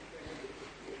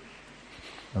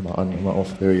Am I on? Am I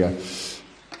off? There we go.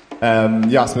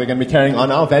 So we're going to be carrying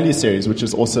on our value series, which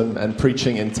is awesome, and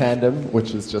preaching in tandem,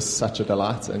 which is just such a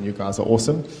delight, and you guys are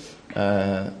awesome.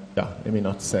 Let me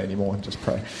not say anymore and just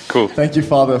pray. Cool. Thank you,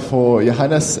 Father, for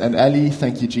Johannes and Ali.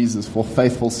 Thank you, Jesus, for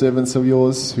faithful servants of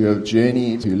yours who have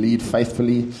journeyed, who lead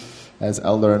faithfully as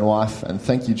elder and wife. And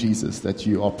thank you, Jesus, that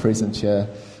you are present here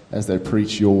as they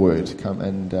preach your word. Come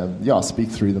and speak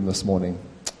through them this morning.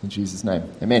 In Jesus' name,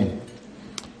 amen.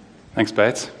 Thanks,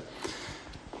 Bates.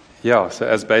 So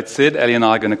as Bates said, Ali and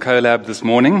I are going to collab this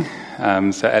morning.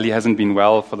 So Ali hasn't been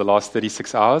well for the last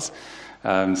 36 hours.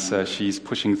 So she's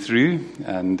pushing through,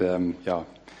 and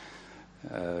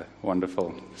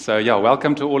wonderful. So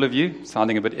welcome to all of you.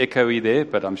 Sounding a bit echoey there,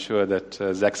 but I'm sure that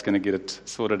Zach's going to get it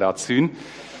sorted out soon.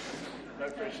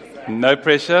 No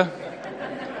pressure.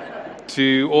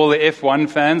 To all the F1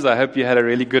 fans, I hope you had a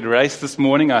really good race this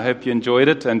morning. I hope you enjoyed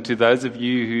it. And to those of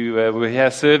you who were here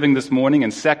serving this morning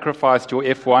and sacrificed your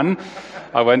F1,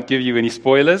 I won't give you any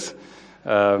spoilers.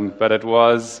 But it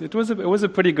was a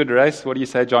pretty good race. What do you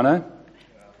say, Jono?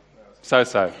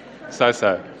 So-so.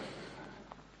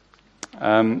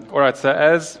 All right, so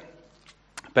as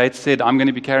Bates said, I'm going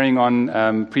to be carrying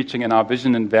on preaching in our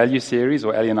Vision and Value series,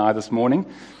 or Ali and I, this morning.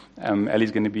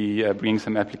 Ali's going to be bringing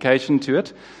some application to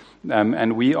it.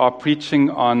 And we are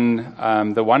preaching on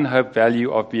the one hope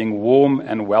value of being warm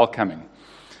and welcoming.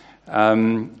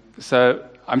 So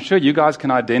I'm sure you guys can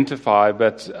identify,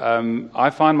 but I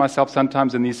find myself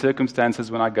sometimes in these circumstances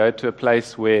when I go to a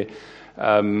place where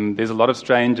there's a lot of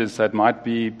strangers. So it might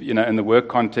be, in the work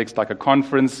context, like a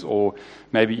conference, or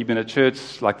maybe even a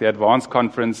church, like the Advanced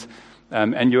Conference.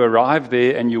 And you arrive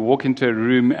there and you walk into a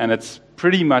room and it's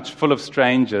pretty much full of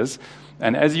strangers.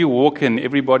 And as you walk in,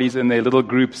 everybody's in their little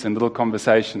groups and little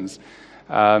conversations.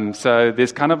 So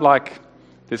there's kind of like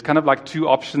two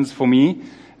options for me.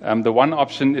 The one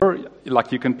option is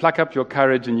like you can pluck up your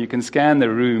courage and you can scan the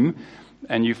room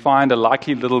and you find a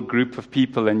likely little group of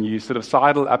people and you sort of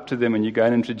sidle up to them and you go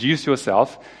and introduce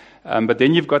yourself. But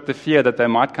then you've got the fear that they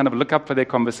might kind of look up for their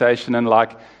conversation and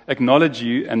acknowledge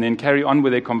you and then carry on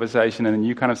with their conversation, and then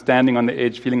you kind of standing on the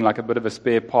edge feeling like a bit of a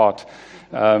spare part.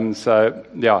 I'm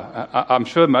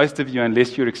sure most of you,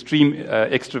 unless you're extreme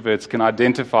extroverts, can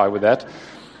identify with that.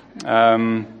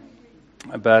 And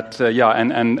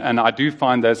I do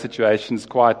find those situations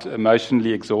quite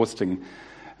emotionally exhausting.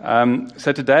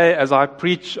 So today, as I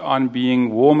preach on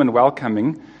being warm and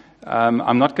welcoming,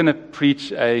 I'm not going to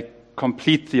preach a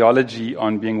complete theology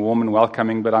on being warm and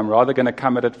welcoming, but I'm rather going to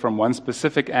come at it from one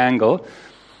specific angle.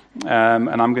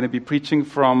 And I'm going to be preaching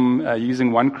from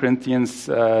using 1 Corinthians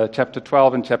chapter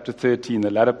 12 and chapter 13, the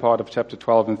latter part of chapter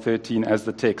 12 and 13 as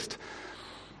the text.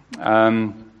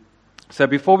 So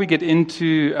before we get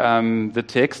into the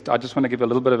text, I just want to give a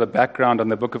little bit of a background on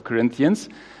the book of Corinthians.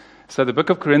 So the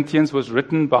book of Corinthians was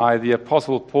written by the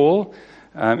Apostle Paul.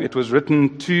 It was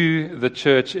written to the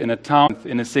church in a town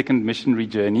in a second missionary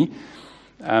journey.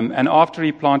 And after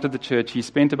he planted the church, he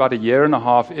spent about 1.5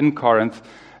 years in Corinth,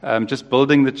 just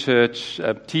building the church,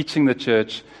 teaching the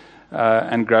church,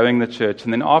 and growing the church.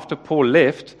 And then after Paul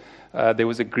left, there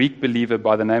was a Greek believer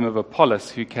by the name of Apollos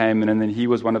who came in, and then he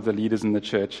was one of the leaders in the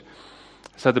church.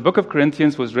 So the book of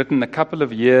Corinthians was written a couple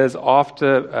of years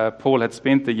after Paul had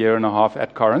spent the 1.5 years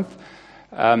at Corinth.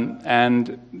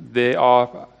 And there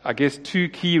are, I guess, two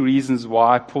key reasons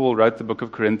why Paul wrote the book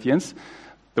of Corinthians.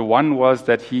 The one was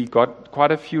that he got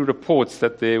quite a few reports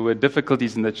that there were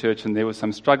difficulties in the church and there were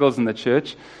some struggles in the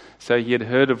church. So he had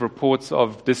heard of reports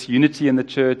of disunity in the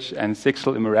church and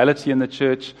sexual immorality in the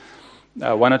church,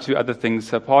 one or two other things.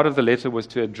 So part of the letter was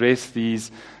to address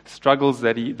these struggles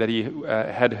that he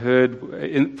had heard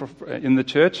in the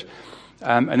church.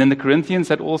 And then the Corinthians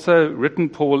had also written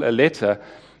Paul a letter.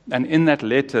 And in that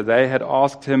letter, they had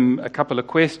asked him a couple of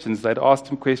questions. They'd asked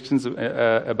him questions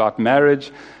about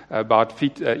marriage, about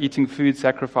eating food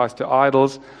sacrificed to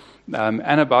idols,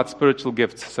 and about spiritual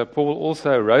gifts. So Paul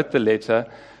also wrote the letter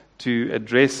to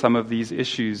address some of these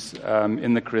issues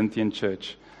in the Corinthian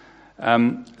church.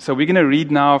 So we're going to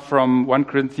read now from 1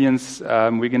 Corinthians.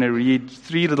 We're going to read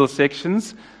 3 little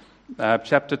sections,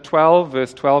 chapter 12,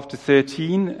 verse 12 to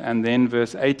 13, and then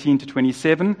verse 18 to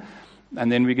 27. And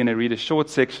then we're going to read a short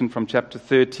section from chapter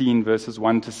 13, verses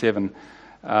 1 to 7.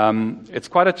 It's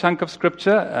quite a chunk of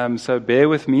scripture, so bear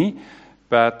with me.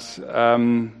 But,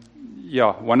 one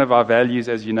of our values,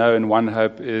 as you know, in One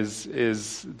Hope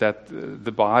is that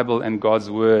the Bible and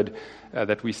God's Word,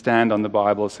 that we stand on the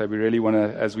Bible. So we really want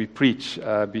to, as we preach,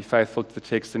 be faithful to the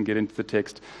text and get into the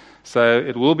text. So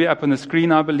it will be up on the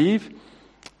screen, I believe.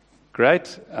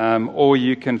 Great. Or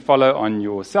you can follow on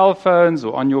your cell phones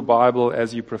or on your Bible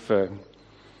as you prefer.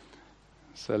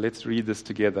 So let's read this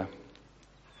together.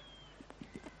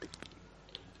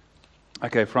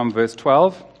 Okay, from verse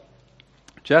 12.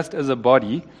 Just as a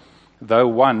body, though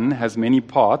one, has many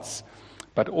parts,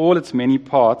 but all its many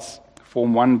parts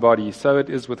form one body, so it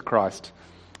is with Christ.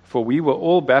 For we were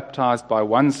all baptized by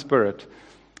one Spirit,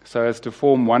 so as to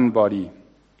form one body,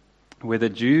 whether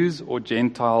Jews or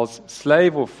Gentiles,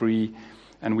 slave or free,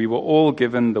 and we were all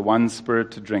given the one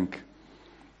Spirit to drink.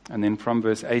 And then from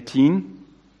verse 18,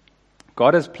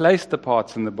 God has placed the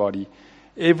parts in the body,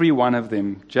 every one of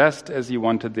them, just as He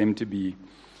wanted them to be.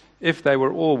 If they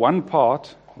were all one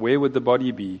part, where would the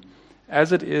body be?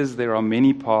 As it is, there are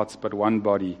many parts, but one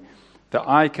body. The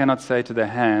eye cannot say to the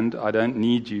hand, I don't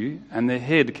need you, and the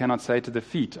head cannot say to the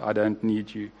feet, I don't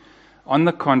need you. On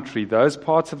the contrary, those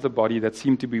parts of the body that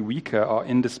seem to be weaker are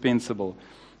indispensable,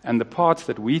 and the parts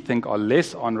that we think are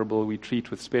less honorable we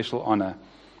treat with special honor,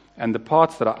 and the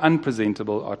parts that are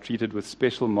unpresentable are treated with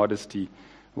special modesty,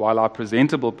 while our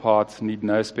presentable parts need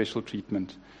no special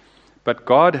treatment. But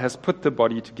God has put the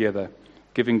body together,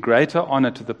 giving greater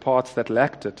honor to the parts that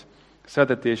lacked it, so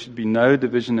that there should be no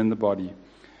division in the body,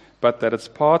 but that its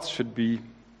parts should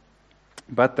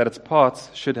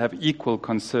have equal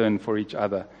concern for each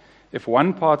other. If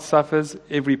one part suffers,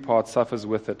 every part suffers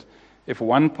with it. If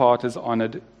one part is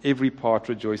honored, every part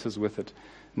rejoices with it.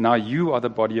 Now you are the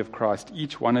body of Christ.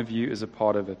 Each one of you is a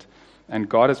part of it. And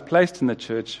God has placed in the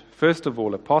church, first of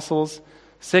all, apostles,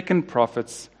 second,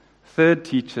 prophets, third,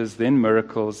 teachers, then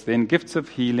miracles, then gifts of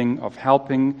healing, of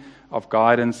helping, of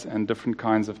guidance, and different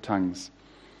kinds of tongues.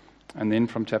 And then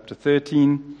from chapter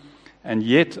 13, and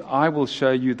yet I will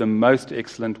show you the most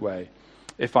excellent way.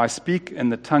 If I speak in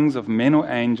the tongues of men or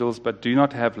angels, but do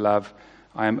not have love,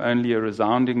 I am only a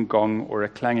resounding gong or a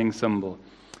clanging cymbal.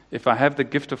 If I have the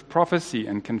gift of prophecy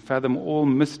and can fathom all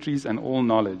mysteries and all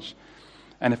knowledge,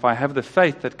 and if I have the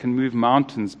faith that can move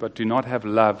mountains, but do not have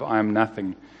love, I am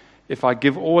nothing. If I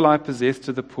give all I possess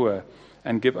to the poor,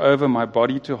 and give over my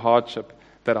body to hardship,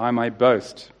 that I may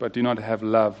boast, but do not have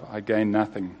love, I gain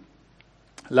nothing.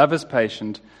 Love is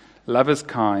patient, love is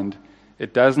kind,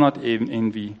 it does not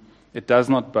envy, it does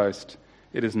not boast,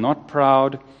 it is not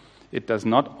proud, it does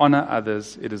not honor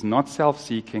others, it is not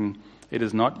self-seeking, it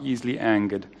is not easily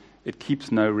angered, it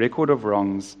keeps no record of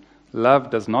wrongs. Love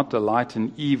does not delight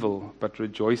in evil, but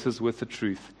rejoices with the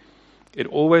truth. It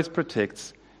always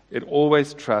protects, it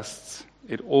always trusts,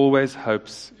 it always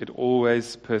hopes, it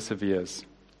always perseveres.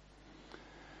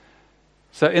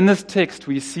 So in this text,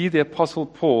 we see the Apostle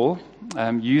Paul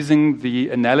using the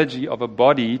analogy of a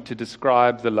body to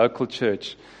describe the local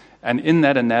church. And in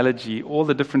that analogy, all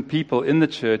the different people in the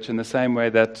church, in the same way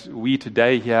that we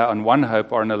today here on One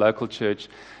Hope are in a local church,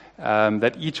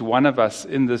 that each one of us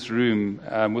in this room,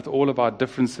 with all of our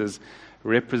differences,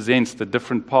 represents the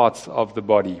different parts of the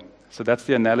body. So that's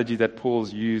the analogy that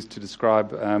Paul's used to describe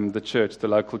the church, the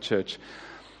local church.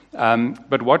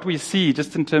 But what we see,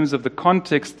 just in terms of the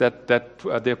context that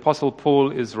the Apostle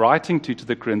Paul is writing to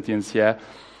the Corinthians here,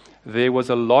 there was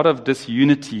a lot of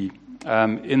disunity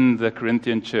in the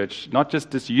Corinthian church. Not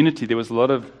just disunity, there was a lot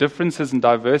of differences and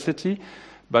diversity,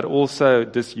 but also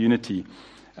disunity.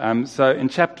 So in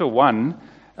chapter 1,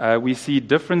 we see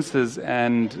differences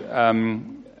and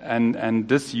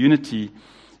disunity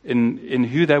in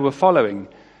who they were following.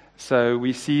 So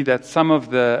we see that some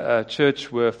of the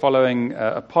church were following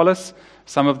Apollos,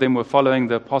 some of them were following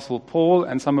the Apostle Paul,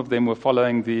 and some of them were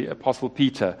following the Apostle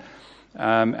Peter.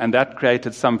 And that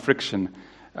created some friction.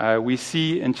 We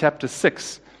see in chapter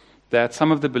 6 that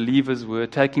some of the believers were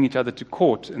taking each other to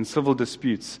court in civil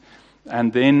disputes.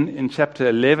 And then in chapter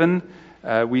 11,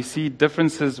 we see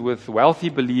differences with wealthy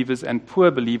believers and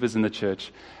poor believers in the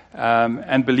church.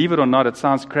 And believe it or not, it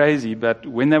sounds crazy, but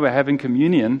when they were having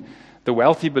communion, the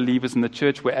wealthy believers in the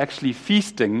church were actually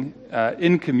feasting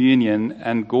in communion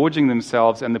and gorging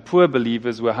themselves, and the poor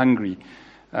believers were hungry.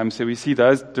 So we see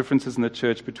those differences in the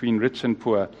church between rich and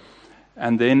poor.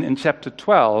 And then in chapter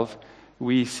 12,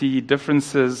 we see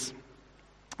differences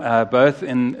both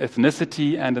in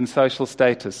ethnicity and in social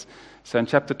status. So in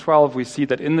chapter 12, we see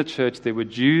that in the church there were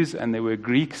Jews and there were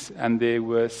Greeks and there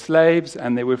were slaves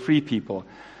and there were free people.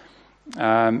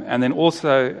 And then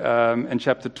also in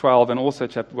chapter 12 and also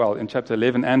in chapter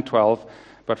 11 and 12,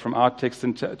 but from our text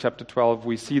in chapter 12,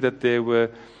 we see that there were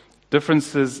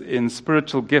differences in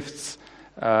spiritual gifts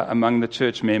among the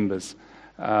church members.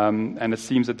 And it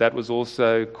seems that was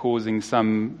also causing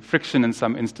some friction in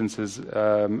some instances.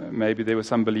 Maybe there were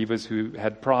some believers who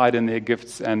had pride in their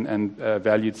gifts and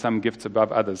valued some gifts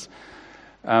above others.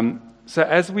 So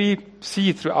as we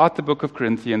see throughout the book of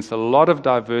Corinthians, a lot of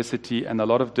diversity and a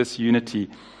lot of disunity.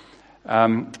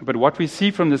 But what we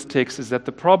see from this text is that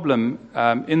the problem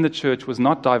in the church was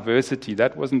not diversity.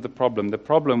 That wasn't the problem. The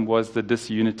problem was the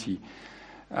disunity.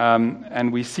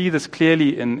 And we see this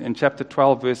clearly in chapter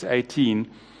 12, verse 18,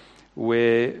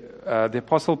 where the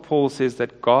Apostle Paul says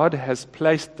that God has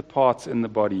placed the parts in the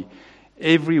body,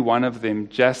 every one of them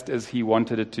just as he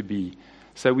wanted it to be.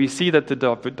 So we see that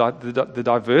the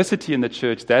diversity in the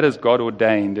church, that is God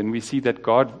ordained, and we see that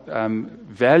God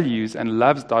values and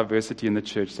loves diversity in the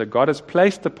church. So God has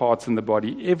placed the parts in the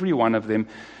body, every one of them,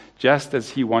 just as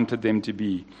he wanted them to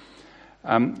be.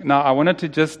 Now, I wanted to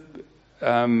just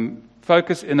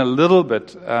focus in a little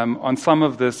bit on some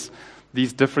of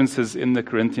these differences in the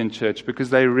Corinthian church, because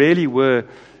they really were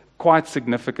quite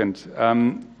significant.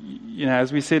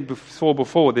 As we said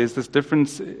before, there's this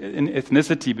difference in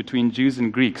ethnicity between Jews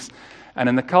and Greeks. And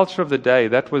in the culture of the day,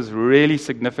 that was really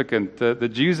significant. The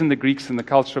Jews and the Greeks in the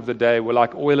culture of the day were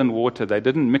like oil and water. They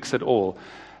didn't mix at all.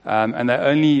 And they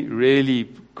only really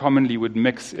commonly would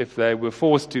mix if they were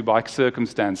forced to by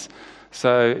circumstance.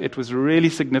 So it was really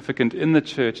significant in the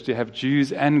church to have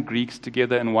Jews and Greeks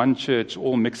together in one church,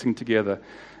 all mixing together.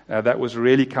 That was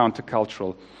really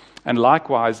countercultural. And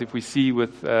likewise, if we see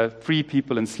with free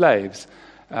people and slaves,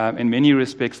 in many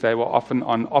respects, they were often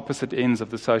on opposite ends of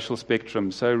the social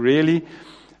spectrum. So really,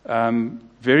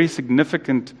 very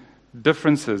significant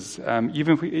differences.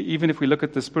 Even if we look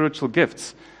at the spiritual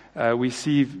gifts, we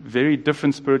see very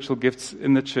different spiritual gifts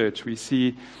in the church. We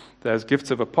see those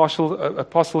gifts of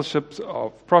apostleship,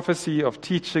 of prophecy, of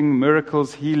teaching,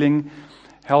 miracles, healing,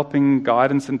 helping,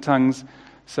 guidance, and tongues.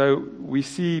 So we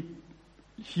see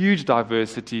huge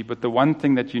diversity, but the one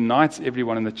thing that unites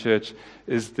everyone in the church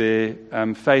is their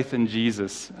faith in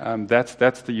Jesus.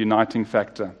 That's the uniting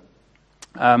factor.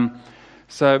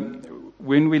 So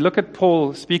when we look at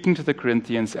Paul speaking to the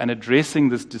Corinthians and addressing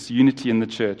this disunity in the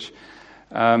church,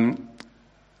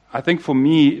 I think for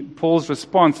me, Paul's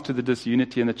response to the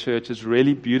disunity in the church is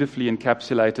really beautifully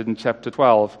encapsulated in chapter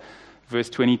 12, verse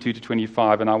 22 to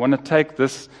 25. And I want to take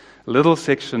this little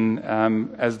section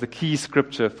as the key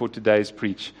scripture for today's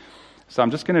preach. So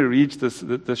I'm just going to read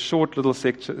this short little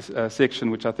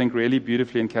section, which I think really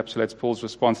beautifully encapsulates Paul's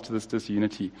response to this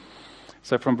disunity.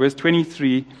 So from verse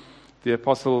 23, the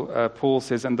Apostle Paul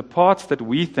says, "And the parts that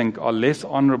we think are less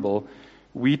honorable,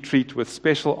 we treat with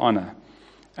special honor.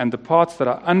 And the parts that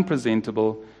are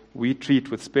unpresentable, we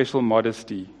treat with special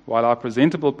modesty, while our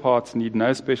presentable parts need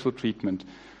no special treatment.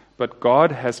 But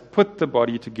God has put the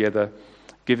body together,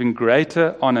 giving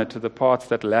greater honor to the parts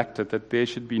that lacked it, that there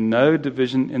should be no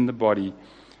division in the body,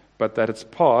 but that its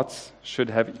parts should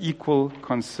have equal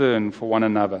concern for one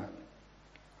another."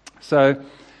 So,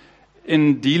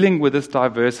 in dealing with this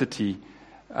diversity,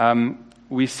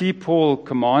 we see Paul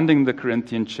commanding the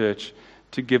Corinthian church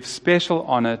to give special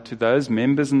honor to those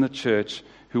members in the church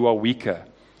who are weaker,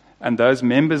 and those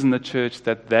members in the church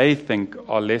that they think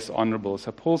are less honorable.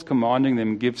 So Paul's commanding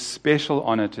them give special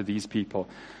honor to these people.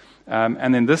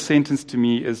 And then this sentence to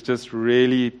me is just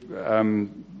really,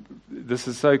 this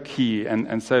is so key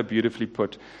and so beautifully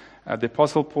put. The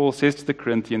Apostle Paul says to the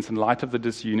Corinthians, in light of the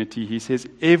disunity, he says,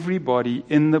 everybody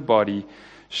in the body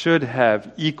should have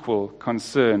equal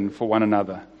concern for one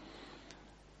another.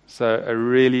 So a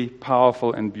really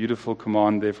powerful and beautiful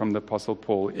command there from the Apostle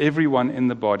Paul. Everyone in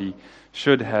the body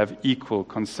should have equal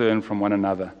concern from one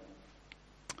another.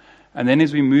 And then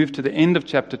as we move to the end of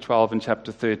chapter 12 and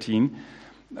chapter 13,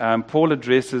 Paul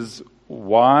addresses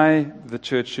why the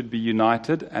church should be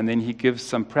united, and then he gives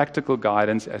some practical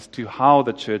guidance as to how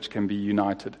the church can be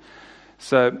united.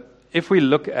 So if we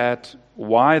look at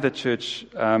why the church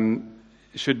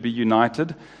should be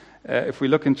united, if we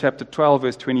look in chapter 12,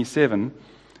 verse 27,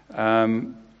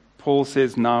 Paul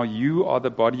says, "Now you are the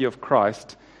body of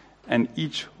Christ, and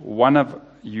each one of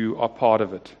you are part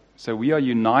of it." So we are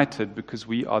united because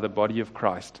we are the body of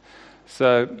Christ.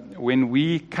 So when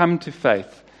we come to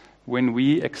faith, when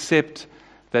we accept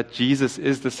that Jesus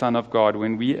is the Son of God,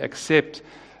 when we accept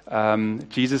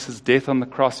Jesus' death on the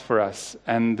cross for us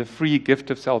and the free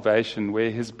gift of salvation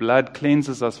where his blood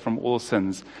cleanses us from all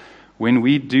sins, when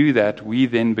we do that, we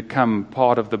then become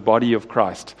part of the body of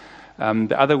Christ.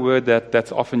 The other word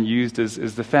that's often used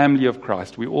is the family of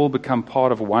Christ. We all become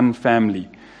part of one family.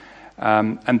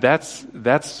 And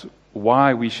that's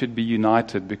why we should be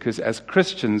united, because as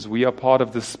Christians, we are part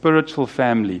of the spiritual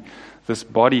family, this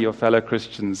body of fellow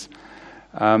Christians.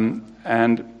 And,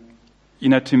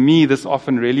 to me, this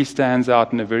often really stands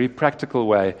out in a very practical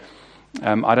way.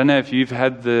 I don't know if you've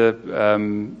had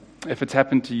if it's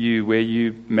happened to you where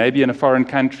you may be in a foreign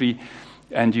country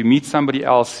and you meet somebody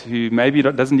else who maybe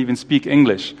doesn't even speak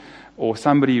English, or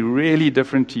somebody really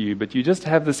different to you, but you just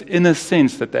have this inner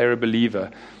sense that they're a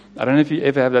believer. I don't know if you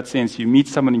ever have that sense. You meet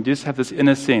someone and you just have this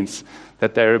inner sense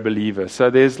that they're a believer. So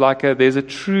there's a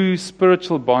true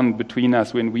spiritual bond between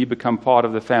us when we become part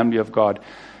of the family of God.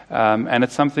 And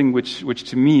it's something which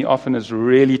to me often is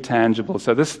really tangible.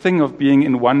 So this thing of being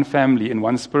in one family, in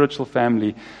one spiritual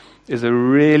family, is a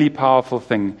really powerful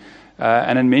thing.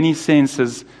 And in many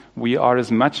senses, we are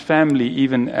as much family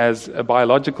even as a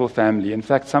biological family. In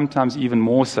fact, sometimes even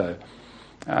more so.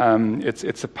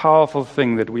 It's a powerful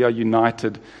thing that we are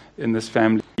united in this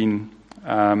family.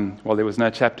 Well, there was no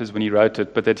chapters when he wrote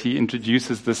it, but that he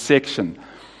introduces this section.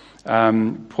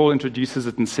 Paul introduces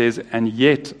it and says, "And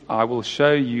yet I will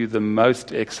show you the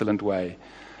most excellent way."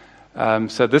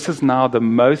 So this is now the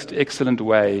most excellent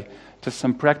way, just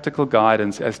some practical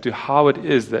guidance as to how it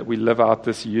is that we live out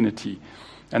this unity.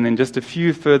 And then just a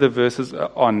few further verses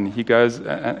on, he goes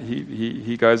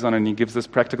on and he gives this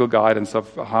practical guidance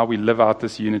of how we live out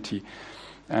this unity.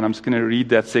 And I'm just going to read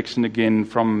that section again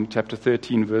from chapter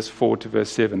 13, verse 4 to verse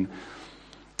 7.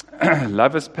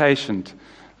 "Love is patient,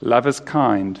 love is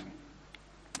kind.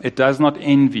 It does not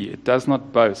envy, it does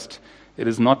not boast, it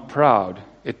is not proud,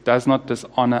 it does not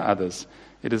dishonor others,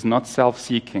 it is not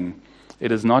self-seeking,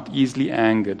 it is not easily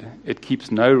angered, it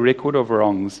keeps no record of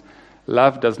wrongs.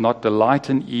 Love does not delight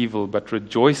in evil, but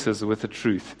rejoices with the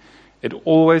truth. It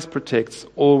always protects,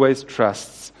 always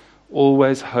trusts,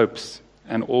 always hopes,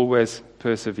 and always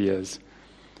perseveres."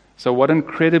 So what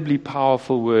incredibly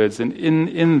powerful words. And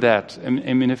in that, I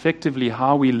mean, effectively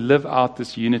how we live out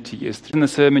this unity is, in the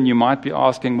sermon you might be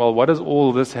asking, well, what does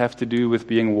all this have to do with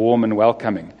being warm and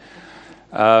welcoming?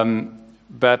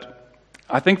 But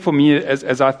I think for me,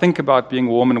 as I think about being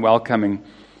warm and welcoming,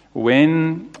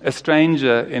 when a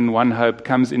stranger in One Hope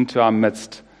comes into our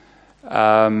midst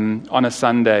on a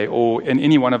Sunday or in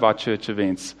any one of our church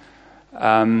events,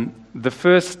 the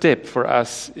first step for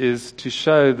us is to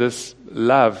show this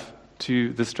love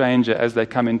to the stranger as they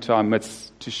come into our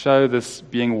midst, to show this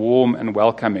being warm and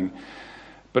welcoming.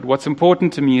 But what's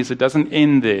important to me is it doesn't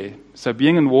end there. So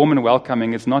being warm and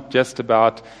welcoming is not just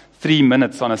about 3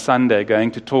 minutes on a Sunday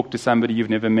going to talk to somebody you've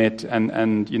never met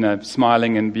and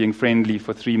smiling and being friendly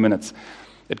for 3 minutes.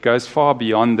 It goes far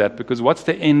beyond that, because what's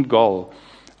the end goal?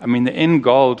 I mean, the end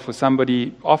goal for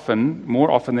somebody more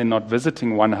often than not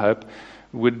visiting One Hope,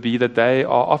 would be that they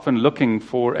are often looking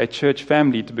for a church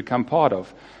family to become part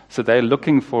of. So they're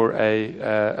looking for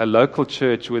a local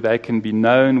church where they can be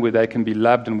known, where they can be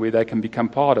loved, and where they can become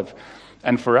part of.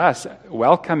 And for us,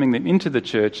 welcoming them into the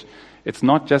church, it's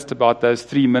not just about those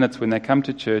 3 minutes when they come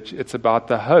to church. It's about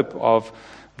the hope of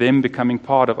them becoming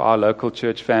part of our local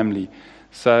church family.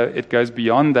 So it goes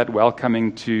beyond that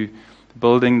welcoming to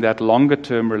building that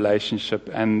longer-term relationship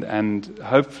and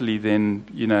hopefully then,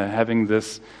 having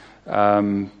this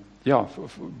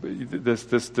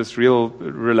this real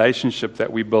relationship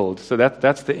that we build. So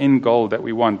that's the end goal that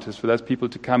we want, is for those people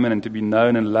to come in and to be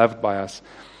known and loved by us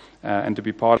and to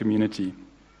be part of the community.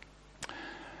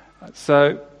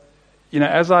 So,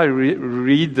 as I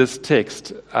read this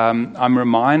text, I'm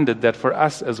reminded that for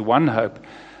us as One Hope,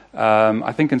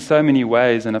 I think in so many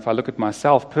ways, and if I look at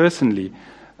myself personally,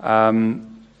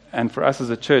 and for us as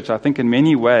a church, I think in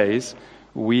many ways,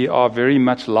 we are very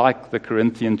much like the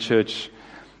Corinthian church.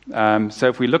 So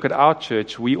if we look at our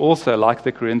church, we also, like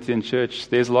the Corinthian church,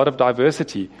 there's a lot of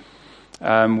diversity.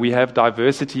 We have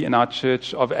diversity in our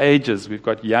church of ages. We've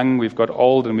got young, we've got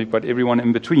old, and we've got everyone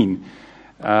in between.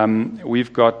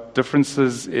 We've got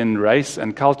differences in race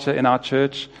and culture in our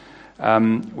church.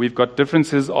 We've got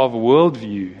differences of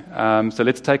worldview. So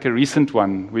let's take a recent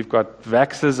one. We've got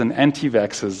vaxxers and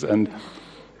anti-vaxxers, and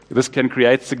this can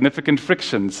create significant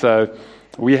friction. So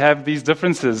we have these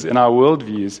differences in our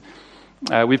worldviews.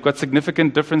 We've got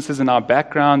significant differences in our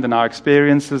background and our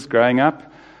experiences growing up.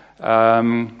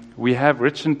 We have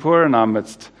rich and poor in our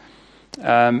midst.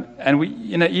 And we,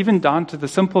 even down to the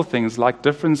simple things like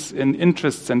difference in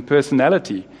interests and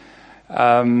personality.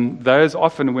 Those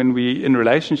often, when we in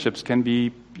relationships, can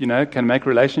make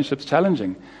relationships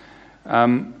challenging.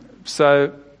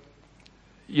 So,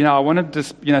 I want to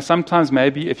just, sometimes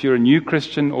maybe if you're a new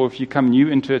Christian or if you come new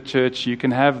into a church, you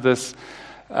can have this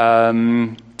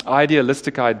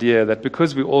idealistic idea that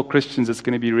because we're all Christians, it's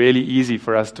going to be really easy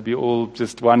for us to be all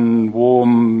just one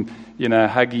warm,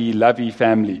 huggy, lovey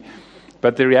family.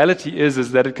 But the reality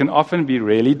is that it can often be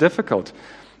really difficult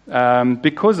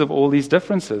because of all these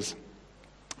differences.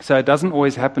 So it doesn't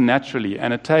always happen naturally,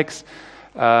 and it takes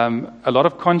a lot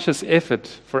of conscious effort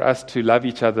for us to love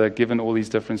each other given all these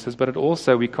differences, but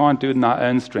we can't do it in our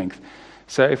own strength.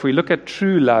 So if we look at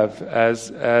true love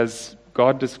as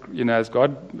God, as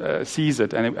God sees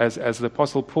it, and as the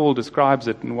Apostle Paul describes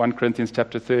it in 1 Corinthians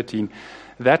chapter 13,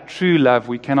 that true love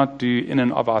we cannot do in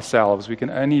and of ourselves. We can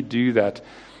only do that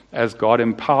as God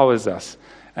empowers us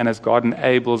and as God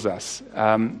enables us.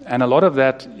 And a lot of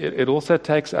that, it also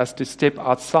takes us to step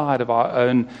outside of our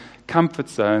own comfort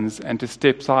zones and to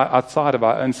step outside of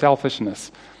our own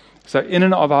selfishness. So in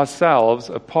and of ourselves,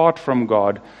 apart from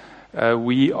God,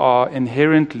 we are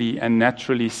inherently and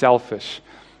naturally selfish.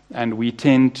 And we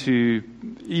tend to,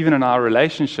 even in our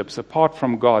relationships, apart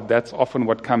from God, that's often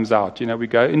what comes out. We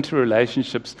go into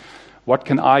relationships, what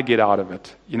can I get out of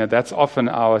it? That's often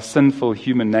our sinful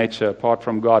human nature apart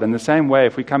from God. In the same way,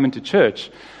 if we come into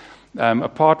church,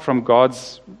 apart from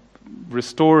God's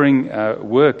restoring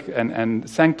work and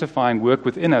sanctifying work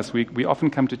within us, we often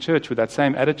come to church with that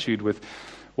same attitude with,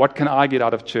 what can I get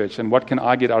out of church and what can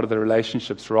I get out of the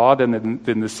relationships, rather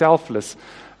than the selfless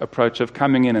approach of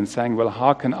coming in and saying, well,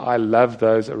 how can I love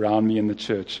those around me in the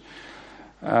church?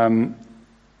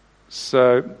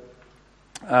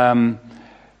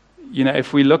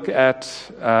 If we look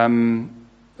at,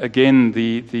 again,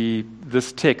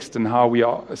 this text and how we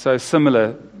are so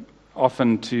similar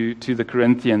often to the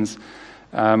Corinthians,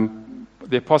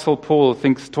 the Apostle Paul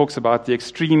talks about the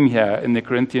extreme here in the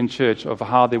Corinthian church of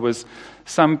how there was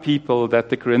some people that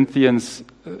the Corinthians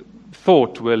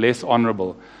thought were less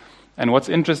honorable. And what's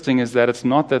interesting is that it's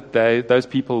not that those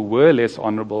people were less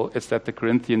honorable, it's that the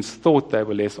Corinthians thought they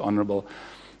were less honorable.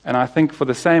 And I think for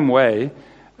the same way,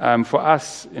 for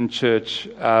us in church,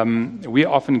 we're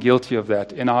often guilty of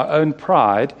that. In our own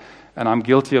pride, and I'm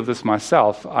guilty of this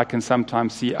myself, I can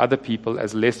sometimes see other people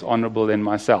as less honorable than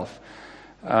myself.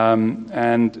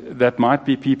 And that might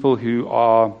be people who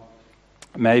are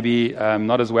maybe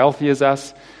not as wealthy as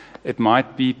us. It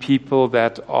might be people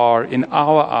that are, in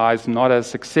our eyes, not as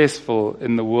successful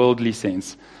in the worldly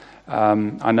sense.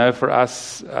 I know for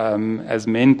us, as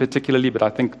men particularly, but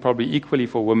I think probably equally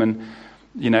for women,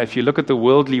 if you look at the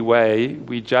worldly way,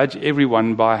 we judge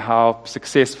everyone by how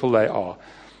successful they are.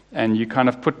 And you kind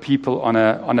of put people on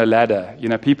a ladder.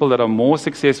 People that are more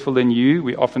successful than you,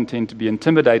 we often tend to be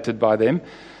intimidated by them.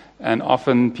 And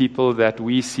often people that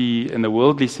we see in the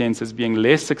worldly sense as being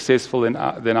less successful than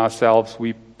ourselves,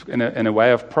 we, in a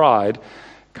way of pride,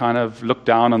 kind of look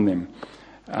down on them.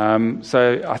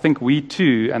 So I think we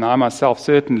too, and I myself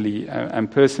certainly, am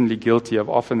personally guilty of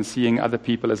often seeing other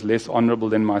people as less honorable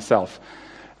than myself.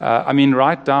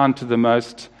 Right down to the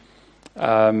most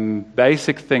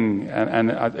basic thing, and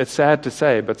it's sad to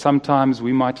say, but sometimes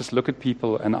we might just look at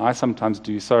people, and I sometimes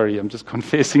do, sorry, I'm just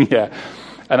confessing here,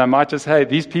 and I might just, hey,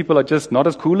 these people are just not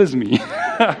as cool as me.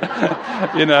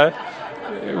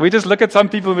 We just look at some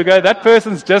people and we go, that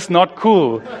person's just not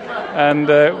cool, and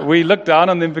we look down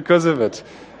on them because of it.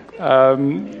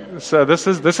 So this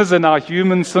is in our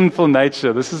human sinful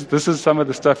nature. This is some of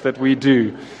the stuff that we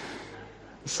do.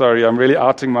 Sorry, I'm really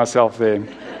outing myself there.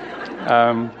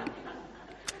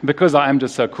 Because I am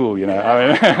just so cool,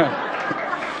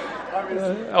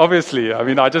 obviously,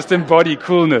 I just embody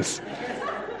coolness.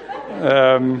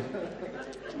 And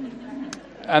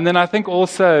then I think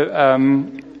also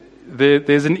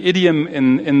there's an idiom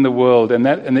in the world, and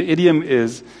the idiom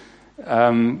is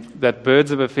that birds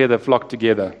of a feather flock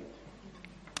together.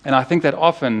 And I think that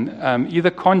often, either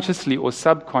consciously or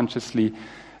subconsciously,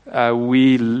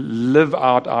 we live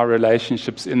out our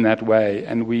relationships in that way.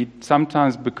 And we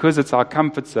sometimes, because it's our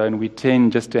comfort zone, we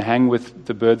tend just to hang with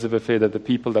the birds of a feather, the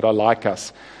people that are like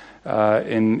us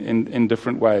in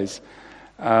different ways.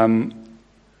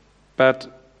 But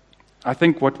I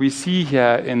think what we see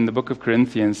here in the book of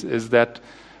Corinthians is that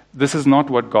this is not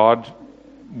what God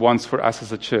wants for us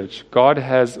as a church. God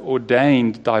has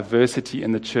ordained diversity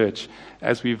in the church,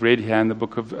 as we've read here in the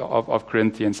book of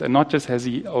Corinthians. And not just has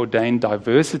He ordained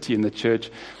diversity in the church,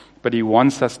 but He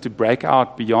wants us to break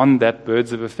out beyond that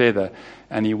birds of a feather,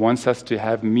 and He wants us to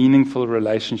have meaningful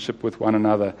relationship with one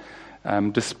another,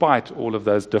 despite all of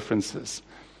those differences.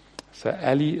 So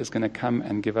Ali is going to come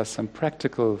and give us some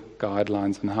practical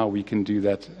guidelines on how we can do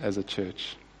that as a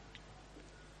church.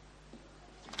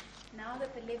 Now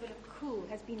that the level of cool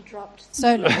has been dropped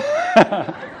so low.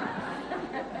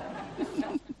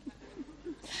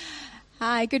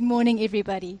 Hi, good morning,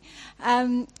 everybody.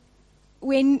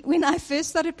 When I first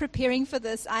started preparing for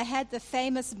this, I had the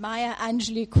famous Maya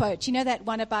Angelou quote. You know that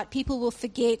one about people will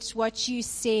forget what you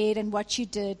said and what you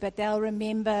did, but they'll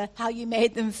remember how you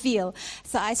made them feel.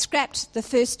 So I scrapped the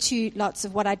first two lots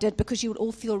of what I did because you would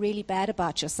all feel really bad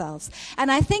about yourselves.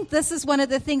 And I think this is one of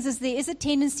the things, is there is a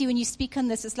tendency when you speak on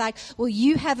this, it's like, well,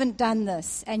 you haven't done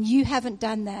this and you haven't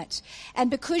done that.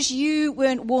 And because you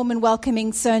weren't warm and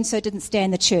welcoming, so-and-so didn't stay in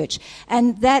the church.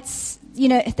 And that's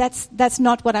that's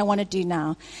not what I want to do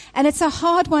now. And it's a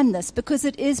hard one, this, because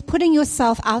it is putting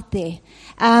yourself out there.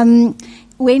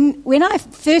 When I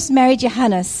first married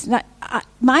Johannes,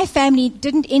 my family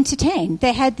didn't entertain.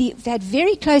 They had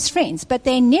very close friends, but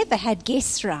they never had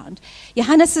guests around.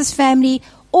 Johannes's family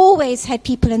always had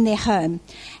people in their home.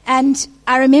 And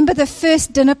I remember the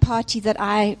first dinner party that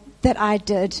I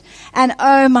did, and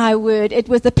oh my word,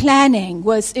 the planning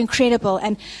was incredible,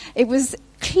 and it was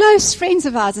close friends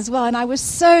of ours as well, and I was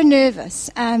so nervous.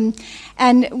 And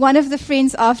one of the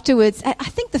friends afterwards, I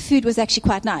think the food was actually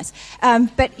quite nice,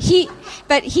 but he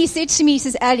said to me, he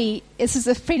says, "Ali," this is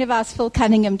a friend of ours, Phil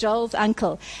Cunningham, Joel's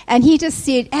uncle, and he just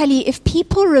said, "Ali, if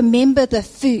people remember the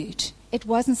food, it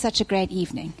wasn't such a great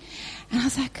evening." And I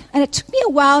was like, and it took me a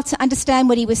while to understand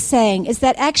what he was saying, is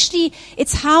that actually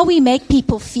it's how we make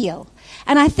people feel.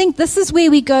 And I think this is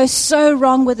where we go so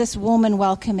wrong with this warm and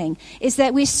welcoming, is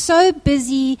that we're so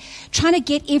busy trying to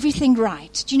get everything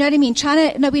right. Do you know what I mean?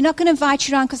 We're not going to invite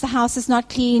you around because the house is not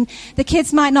clean. The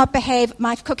kids might not behave.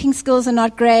 My cooking skills are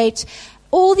not great.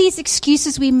 All these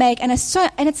excuses we make, and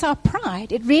it's our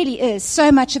pride. It really is. So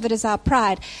much of it is our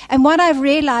pride. And what I've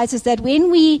realized is that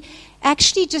when we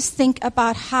actually just think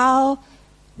about how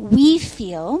we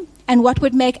feel and what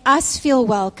would make us feel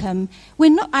welcome,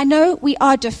 I know we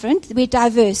are different, we're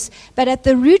diverse, but at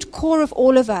the root core of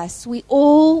all of us, we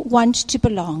all want to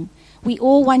belong. We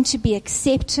all want to be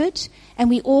accepted, and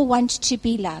we all want to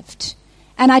be loved.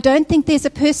 And I don't think there's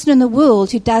a person in the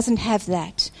world who doesn't have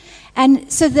that.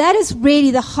 And so that is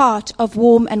really the heart of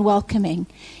warm and welcoming,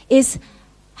 is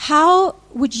how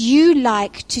would you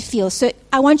like to feel? So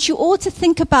I want you all to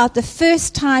think about the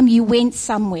first time you went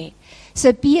somewhere.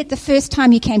 So be it the first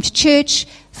time you came to church,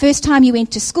 first time you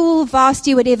went to school,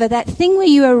 varsity, whatever, that thing where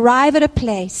you arrive at a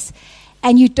place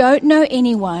and you don't know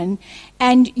anyone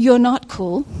and you're not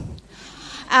cool.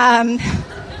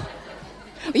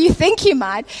 You think you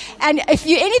might. And if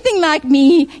you're anything like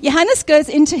me, Johannes goes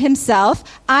into himself.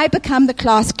 I become the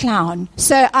class clown.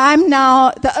 So I'm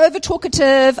now the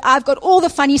over-talkative. I've got all the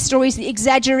funny stories. The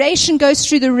exaggeration goes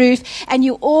through the roof. And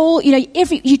you all,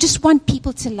 you just want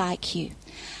people to like you.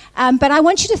 But I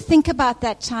want you to think about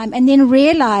that time and then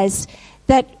realize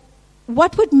that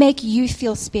what would make you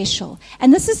feel special.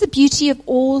 And this is the beauty of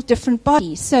all different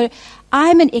bodies. So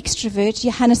I'm an extrovert,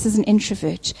 Johannes is an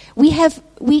introvert.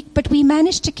 But we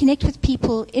manage to connect with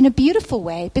people in a beautiful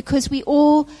way because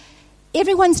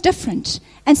everyone's different.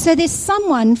 And so there's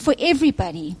someone for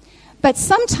everybody. But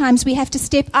sometimes we have to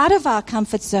step out of our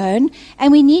comfort zone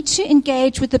and we need to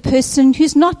engage with the person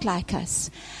who's not like us.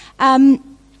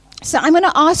 So I'm going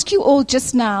to ask you all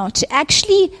just now to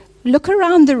actually look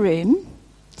around the room.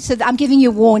 So I'm giving you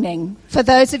a warning for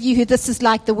those of you who this is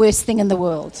like the worst thing in the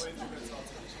world.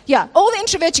 Yeah, all the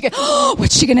introverts, you go, "Oh,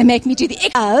 what's she going to make me do?" The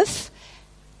love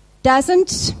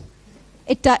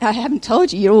I haven't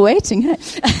told you, you're all waiting.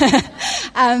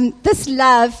 Huh? This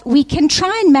love, we can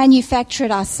try and manufacture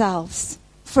it ourselves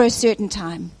for a certain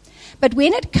time. But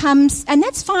when it comes, and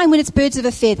that's fine when it's birds of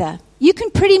a feather. You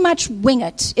can pretty much wing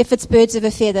it if it's birds of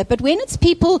a feather. But when it's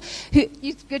people who,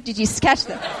 did you catch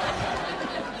them?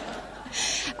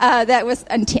 That was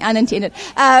unintended.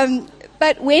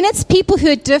 But when it's people who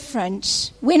are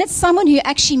different, when it's someone who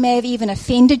actually may have even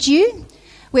offended you,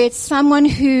 where it's someone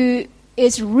who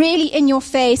is really in your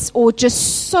face or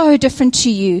just so different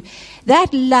to you,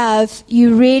 that love,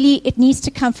 it needs to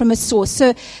come from a source.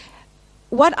 So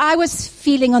what I was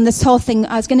feeling on this whole thing,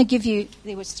 I was going to give you,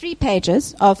 there was 3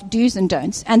 pages of do's and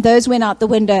don'ts, and those went out the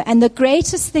window. And the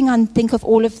greatest thing I think of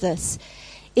all of this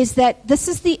is that this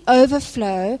is the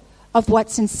overflow of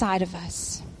what's inside of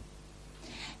us.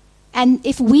 And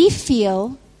if we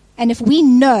feel and if we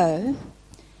know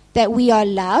that we are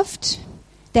loved,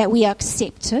 that we are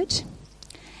accepted,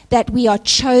 that we are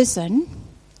chosen,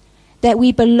 that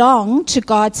we belong to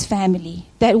God's family,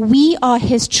 that we are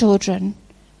His children,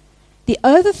 the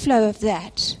overflow of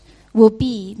that will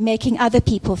be making other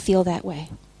people feel that way.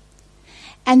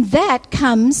 And that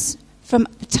comes from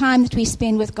the time that we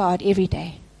spend with God every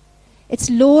day. It's,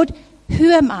 Lord, who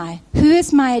am I? Who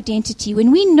is my identity?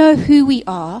 When we know who we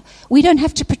are, we don't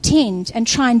have to pretend and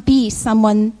try and be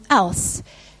someone else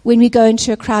when we go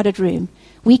into a crowded room.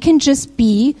 We can just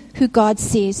be who God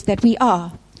says that we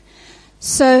are.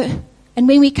 So, and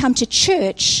when we come to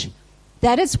church,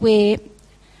 that is where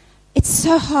it's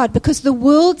so hard, because the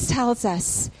world tells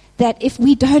us that if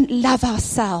we don't love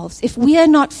ourselves, if we are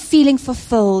not feeling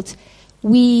fulfilled,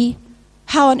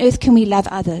 how on earth can we love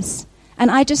others?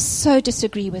 And I just so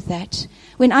disagree with that.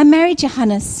 When I married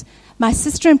Johannes, my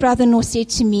sister and brother-in-law said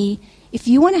to me, if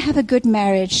you want to have a good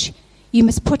marriage, You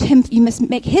must put him, you must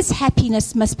make his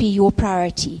happiness must be your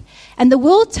priority. And the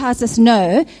world tells us,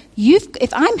 no,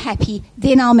 if I'm happy,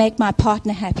 then I'll make my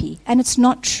partner happy. And it's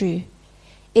not true.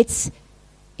 It's,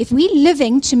 if we're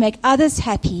living to make others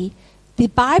happy, the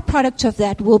byproduct of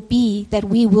that will be that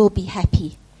we will be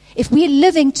happy. If we're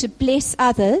living to bless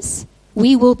others,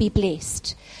 we will be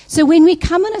blessed. So when we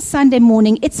come on a Sunday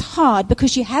morning, it's hard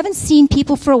because you haven't seen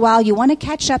people for a while. You want to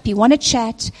catch up, you want to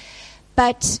chat,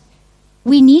 but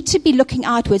we need to be looking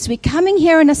outwards. We're coming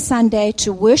here on a Sunday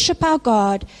to worship our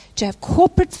God, to have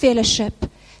corporate fellowship,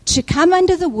 to come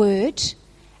under the Word,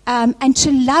 and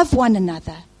to love one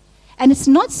another. And it's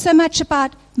not so much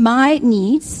about my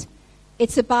needs,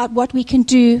 it's about what we can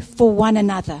do for one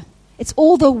another. It's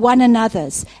all the one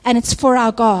another's, and it's for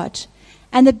our God.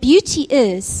 And the beauty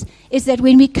is that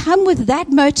when we come with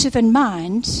that motive in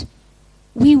mind,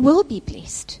 we will be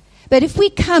blessed. But if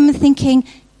we come thinking,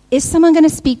 is someone going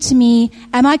to speak to me?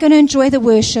 Am I going to enjoy the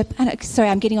worship? Sorry,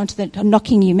 I'm getting onto I'm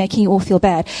knocking you, making you all feel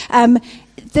bad.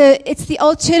 It's the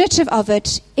alternative of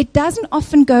it. It doesn't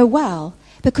often go well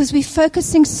because we're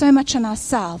focusing so much on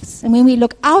ourselves. And when we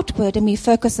look outward and we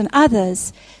focus on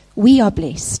others, we are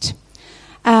blessed.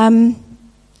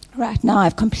 Right now,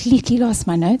 I've completely lost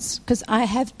my notes because I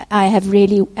have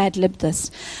really ad-libbed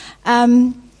this.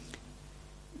 The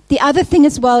other thing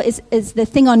as well is the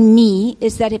thing on me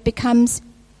is that it becomes,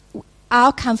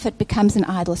 our comfort becomes an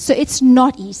idol. So it's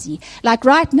not easy. Like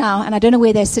right now, and I don't know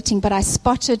where they're sitting, but I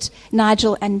spotted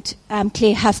Nigel and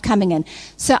Claire Huff coming in.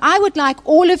 So I would like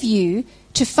all of you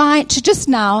to just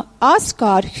now ask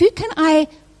God, who can I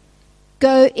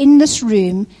go in this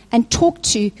room and talk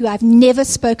to who I've never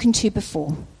spoken to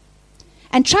before?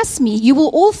 And trust me, you will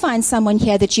all find someone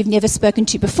here that you've never spoken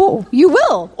to before. You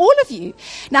will, all of you.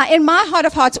 Now, in my heart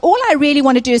of hearts, all I really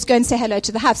want to do is go and say hello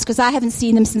to the Huffs because I haven't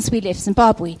seen them since we left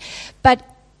Zimbabwe. But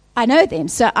I know them,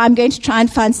 so I'm going to try and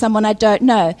find someone I don't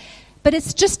know. But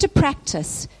it's just a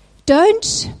practice.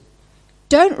 Don't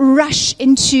rush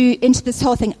into this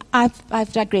whole thing.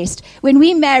 I've digressed. When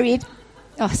we married,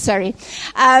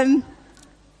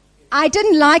 I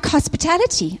didn't like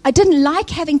hospitality. I didn't like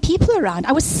having people around.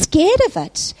 I was scared of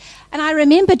it. And I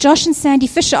remember Josh and Sandy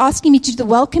Fisher asking me to do the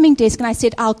welcoming desk, and I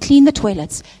said, I'll clean the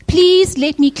toilets. Please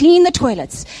let me clean the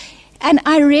toilets. And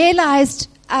I realized,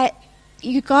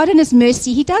 God in His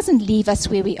mercy, He doesn't leave us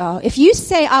where we are. If you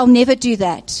say, I'll never do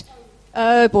that,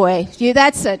 oh boy,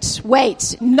 that's it.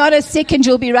 Wait, not a second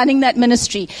you'll be running that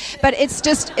ministry. But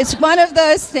it's one of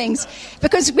those things.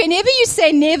 Because whenever you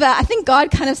say never, I think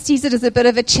God kind of sees it as a bit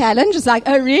of a challenge. It's like,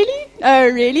 oh really? Oh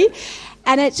really?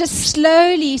 And it just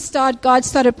slowly God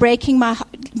started breaking my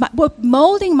heart,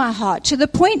 molding my heart to the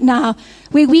point now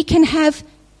where we can have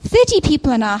 30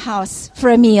 people in our house for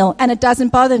a meal and it doesn't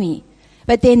bother me.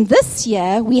 But then this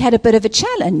year we had a bit of a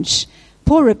challenge.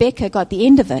 Poor Rebecca got the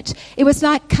end of it. It was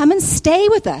like, come and stay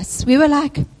with us. We were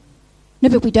like, no,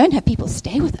 but we don't have people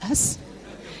stay with us.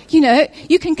 You know,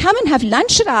 you can come and have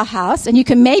lunch at our house and you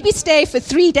can maybe stay for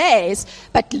 3 days,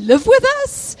 but live with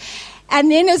us? And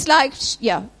then it was like,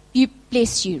 yeah,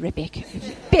 bless you, Rebecca.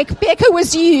 Becca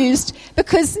was used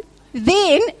because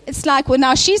then it's like, well,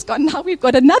 now she's gone, now we've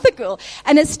got another girl.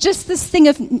 And it's just this thing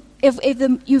of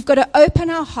you've got to open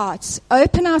our hearts,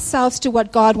 open ourselves to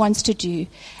what God wants to do.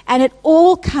 And it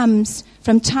all comes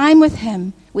from time with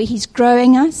Him, where He's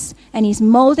growing us, and He's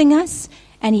molding us,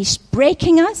 and He's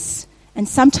breaking us. And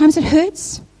sometimes it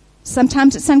hurts,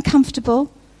 sometimes it's uncomfortable,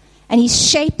 and He's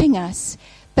shaping us.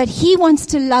 But He wants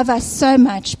to love us so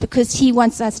much because He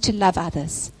wants us to love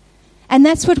others. And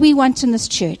that's what we want in this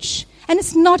church. And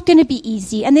it's not going to be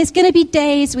easy. And there's going to be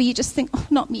days where you just think, oh,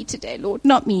 not me today, Lord,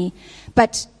 not me.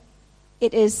 But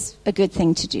it is a good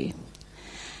thing to do.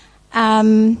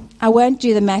 I won't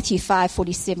do the Matthew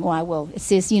 5:47, or I will. It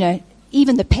says,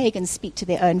 even the pagans speak to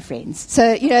their own friends.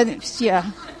 So, yeah.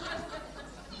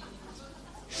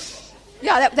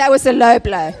 Yeah, that was a low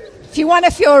blow. If you want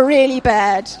to feel really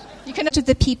bad, you can.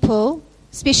 The people,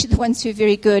 especially the ones who are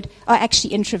very good, are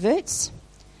actually introverts.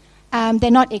 They're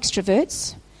not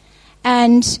extroverts.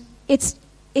 And it's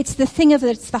the thing of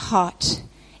it, it's the heart.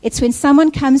 It's when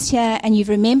someone comes here and you've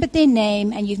remembered their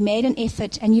name and you've made an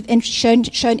effort and you've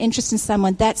shown interest in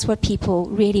someone, that's what people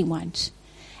really want.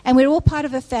 And we're all part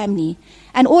of a family.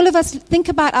 And all of us think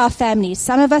about our families.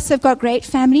 Some of us have got great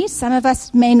families. Some of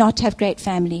us may not have great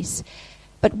families.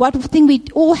 But one thing we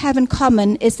all have in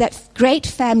common is that great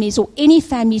families, or any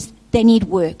families, they need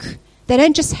work. They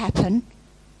don't just happen.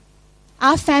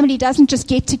 Our family doesn't just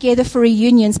get together for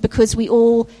reunions because we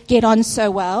all get on so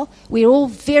well. We're all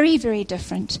very, very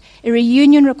different. A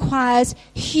reunion requires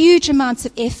huge amounts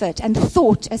of effort and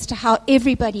thought as to how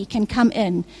everybody can come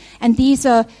in. And these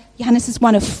are, Johannes is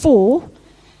one of 4,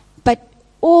 but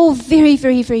all very,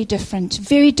 very, very different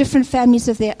families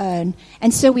of their own.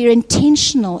 And so we're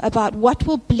intentional about what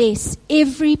will bless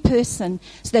every person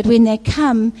so that when they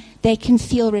come, they can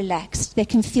feel relaxed, they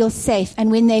can feel safe. And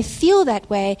when they feel that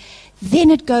way, then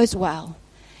it goes well.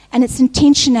 And it's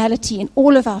intentionality in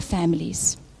all of our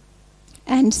families.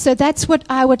 And so that's what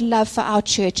I would love for our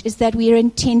church, is that we are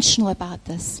intentional about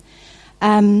this.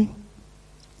 One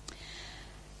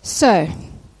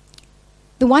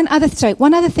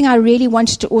other thing I really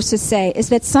wanted to also say is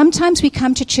that sometimes we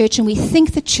come to church and we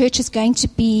think the church is going to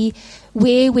be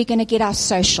where we're going to get our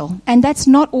social. And that's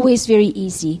not always very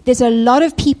easy. There's a lot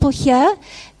of people here.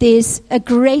 There's a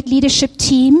great leadership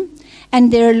team.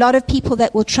 And there are a lot of people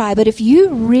that will try. But if you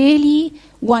really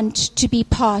want to be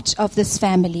part of this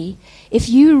family, if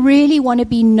you really want to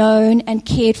be known and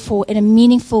cared for in a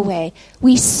meaningful way,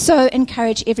 we so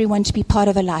encourage everyone to be part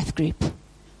of a life group.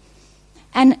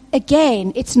 And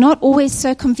again, it's not always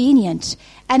so convenient.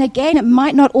 And again, it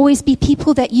might not always be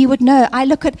people that you would know. I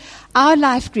look at our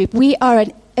life group. We are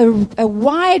a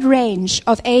wide range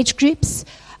of age groups.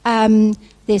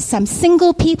 There's some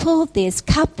single people, there's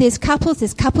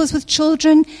couples with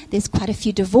children, there's quite a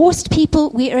few divorced people.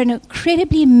 We are an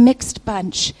incredibly mixed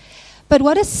bunch. But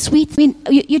what a sweet, we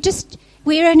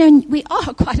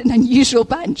are quite an unusual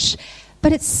bunch.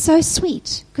 But it's so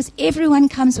sweet because everyone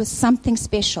comes with something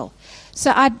special.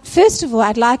 So first of all,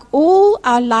 I'd like all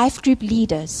our life group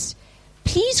leaders,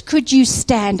 please could you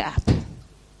stand up?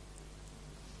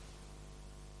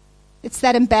 It's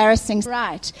that embarrassing.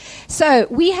 Right. So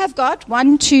we have got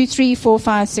 1, 2, 3, 4,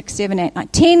 5, 6, 7, 8, 9,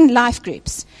 10 life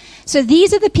groups. So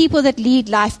these are the people that lead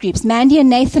life groups. Mandy and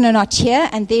Nathan are not here,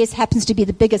 and theirs happens to be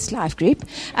the biggest life group.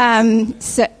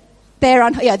 So they're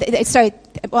on,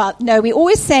 we're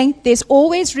always saying there's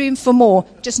always room for more,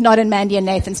 just not in Mandy and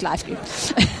Nathan's life group.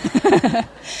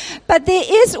 But there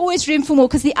is always room for more,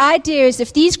 because the idea is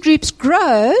if these groups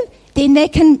grow, then they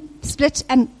can split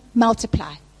and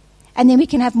multiply. And then we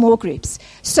can have more groups.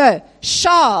 So,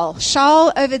 Charles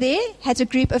over there has a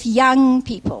group of young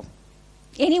people.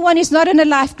 Anyone who's not in a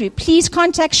life group, please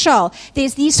contact Charles.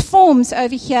 There's these forms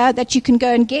over here that you can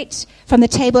go and get from the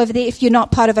table over there if you're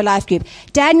not part of a life group.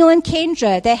 Daniel and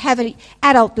Kendra, they have a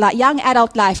young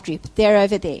adult life group. They're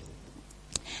over there.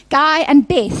 Guy and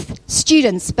Beth,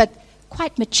 students, but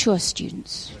quite mature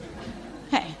students.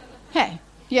 Hey,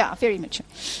 yeah, very mature.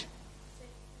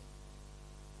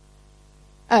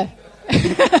 Oh.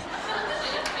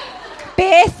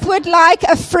 Beth would like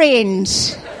a friend.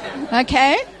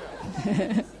 Okay?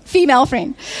 Female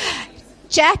friend.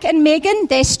 Jack and Megan,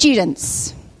 they're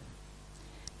students.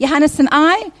 Johannes and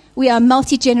I, we are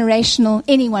multi-generational.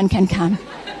 Anyone can come.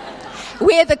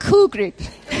 We're the cool group.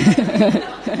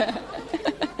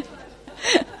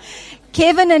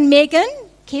 Kevin and Megan.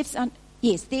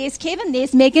 Yes, there's Kevin,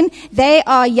 there's Megan. They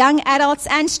are young adults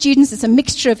and students. It's a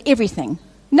mixture of everything.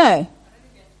 No.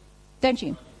 Don't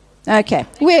you? Okay.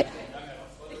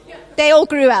 They all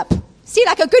grew up. See,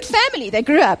 like a good family, they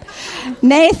grew up.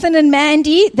 Nathan and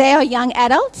Mandy, they are young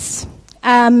adults.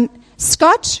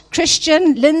 Scott,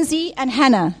 Christian, Lindsay, and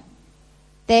Hannah,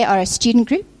 they are a student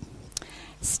group.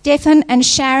 Stefan and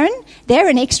Sharon, they're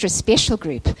an extra special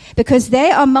group because they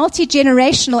are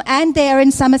multi-generational and they are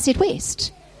in Somerset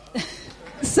West.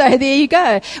 So there you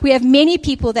go. We have many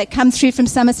people that come through from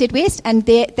Somerset West, and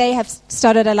they have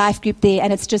started a life group there,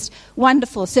 and it's just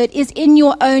wonderful. So it is in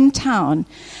your own town.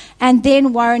 And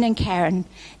then Warren and Karen,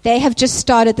 they have just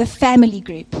started the family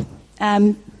group.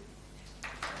 And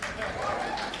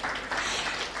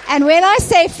when I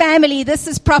say family, this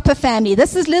is proper family.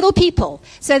 This is little people.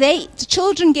 So the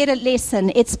children get a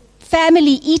lesson. It's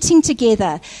family eating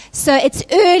together. So it's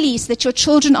early so that your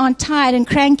children aren't tired and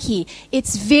cranky.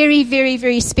 It's very, very,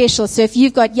 very special. So if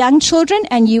you've got young children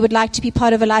and you would like to be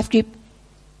part of a life group,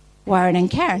 Warren and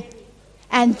Karen.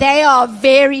 And they are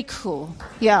very cool.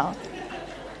 Yeah.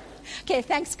 Okay,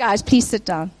 thanks, guys. Please sit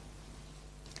down.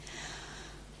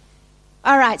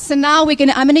 All right, so now I'm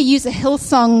going to use a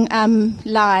Hillsong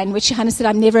line, which Johannes said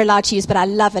I'm never allowed to use, but I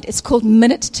love it. It's called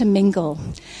Minute to Mingle.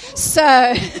 So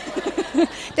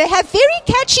they have very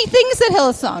catchy things at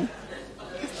Hillsong.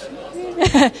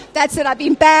 That's it. I've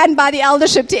been banned by the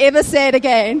eldership to ever say it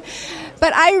again.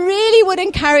 But I really would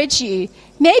encourage you,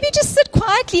 maybe just sit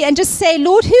quietly and just say,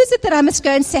 Lord, who's it that I must go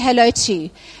and say hello to?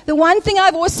 The one thing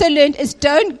I've also learned is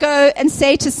don't go and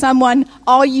say to someone,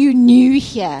 are you new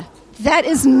here? That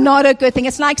is not a good thing.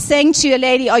 It's like saying to a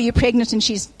lady, are you pregnant? And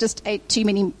she's just ate too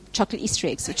many chocolate Easter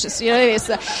eggs, which is,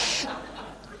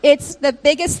 it's the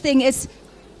biggest thing is,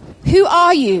 who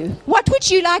are you? What would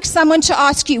you like someone to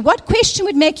ask you? What question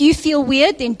would make you feel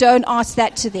weird? Then don't ask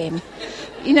that to them.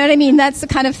 You know what I mean? That's the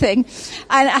kind of thing.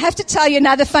 And I have to tell you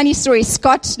another funny story.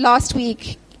 Scott, last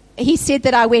week, he said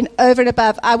that I went over and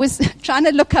above. I was trying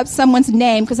to look up someone's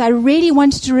name because I really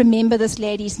wanted to remember this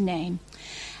lady's name.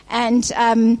 And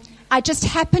I just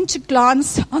happened to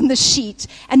glance on the sheet,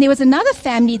 and there was another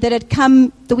family that had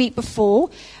come the week before,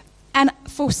 and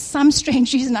for some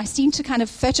strange reason, I seemed to kind of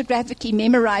photographically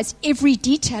memorize every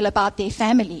detail about their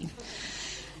family.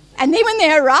 And then when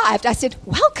they arrived, I said,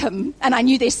 welcome, and I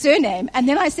knew their surname. And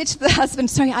then I said to the husband,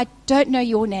 sorry, I don't know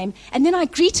your name. And then I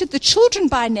greeted the children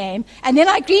by name, and then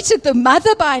I greeted the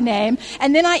mother by name,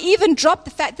 and then I even dropped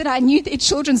the fact that I knew their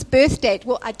children's birth date.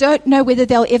 Well, I don't know whether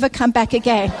they'll ever come back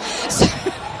again.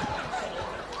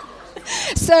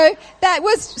 So that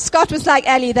was, Scott was like,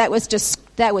 Ali, that was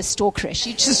stalkerish.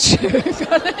 You just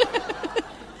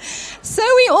So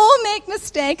we all make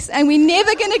mistakes, and we're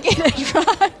never going to get it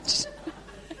right.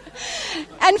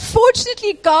 And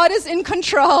fortunately, God is in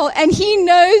control, and He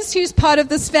knows who's part of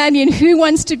this family and who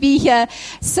wants to be here.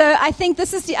 So I think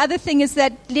this is the other thing, is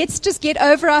that let's just get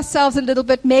over ourselves a little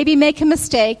bit, maybe make a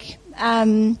mistake,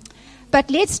 but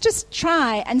let's just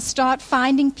try and start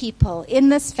finding people in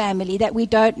this family that we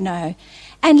don't know.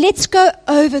 And let's go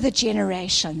over the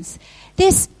generations.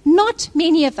 There's not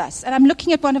many of us, and I'm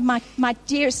looking at one of my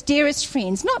dearest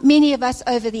friends, not many of us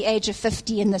over the age of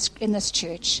 50 in this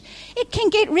church. It can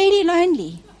get really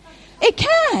lonely. It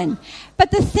can.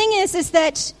 But the thing is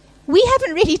that we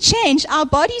haven't really changed. Our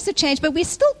bodies have changed, but we're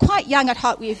still quite young at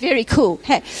heart. We're very cool.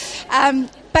 Hey.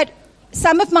 But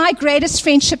some of my greatest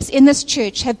friendships in this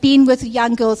church have been with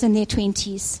young girls in their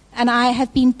 20s, and I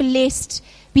have been blessed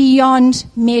beyond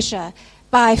measure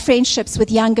by friendships with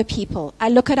younger people. I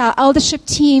look at our eldership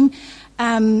team,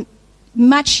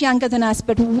 much younger than us,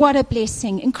 but what a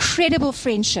blessing, incredible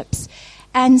friendships.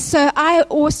 And so I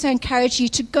also encourage you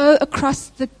to go across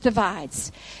the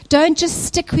divides. Don't just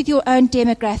stick with your own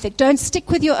demographic. Don't stick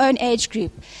with your own age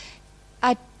group.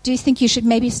 I do think you should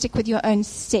maybe stick with your own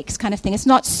sex kind of thing. It's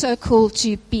not so cool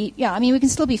to be, we can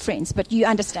still be friends, but you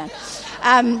understand.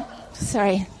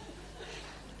 Sorry.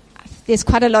 There's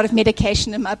quite a lot of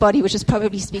medication in my body, which is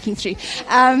probably speaking through.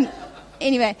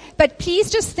 Anyway, but please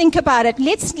just think about it.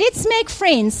 Let's make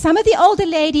friends. Some of the older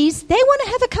ladies, they want to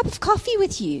have a cup of coffee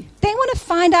with you. They want to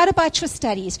find out about your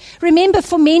studies. Remember,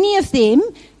 for many of them,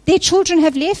 their children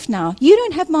have left now. You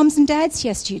don't have moms and dads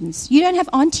here, students. You don't have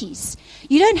aunties.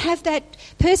 You don't have that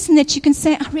person that you can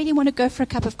say, I really want to go for a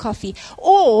cup of coffee.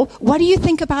 Or, what do you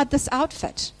think about this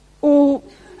outfit? Or...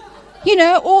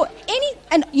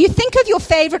 and you think of your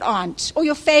favorite aunt or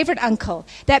your favorite uncle,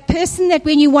 that person that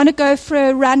when you want to go for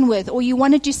a run with or you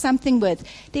want to do something with,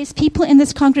 there's people in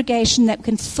this congregation that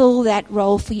can fill that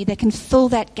role for you, that can fill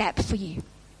that gap for you.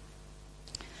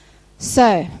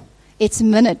 So, it's a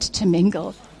minute to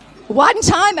mingle. One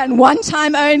time and one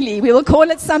time only. We will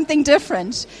call it something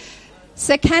different.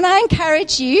 So can I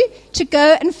encourage you to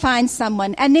go and find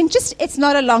someone? And then it's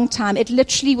not a long time. It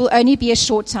literally will only be a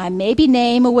short time, maybe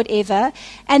name or whatever.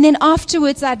 And then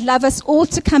afterwards, I'd love us all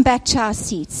to come back to our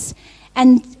seats.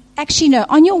 And actually, no,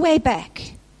 on your way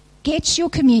back, get your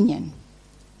communion.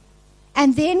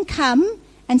 And then come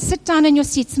and sit down in your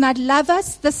seats. And I'd love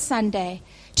us this Sunday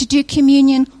to do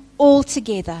communion all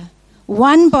together.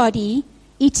 One body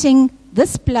eating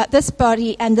this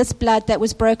body and this blood that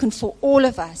was broken for all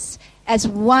of us. As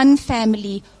one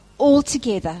family, all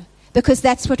together, because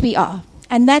that's what we are.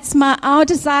 And that's our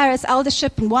desire as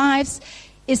eldership and wives,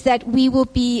 is that we will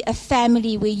be a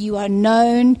family where you are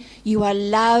known, you are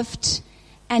loved,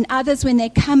 and others, when they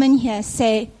come in here,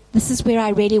 say, this is where I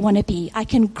really want to be. I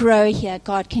can grow here.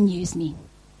 God can use me.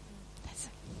 That's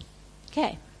it.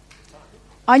 Okay.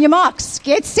 On your marks,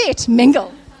 get set,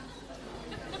 mingle.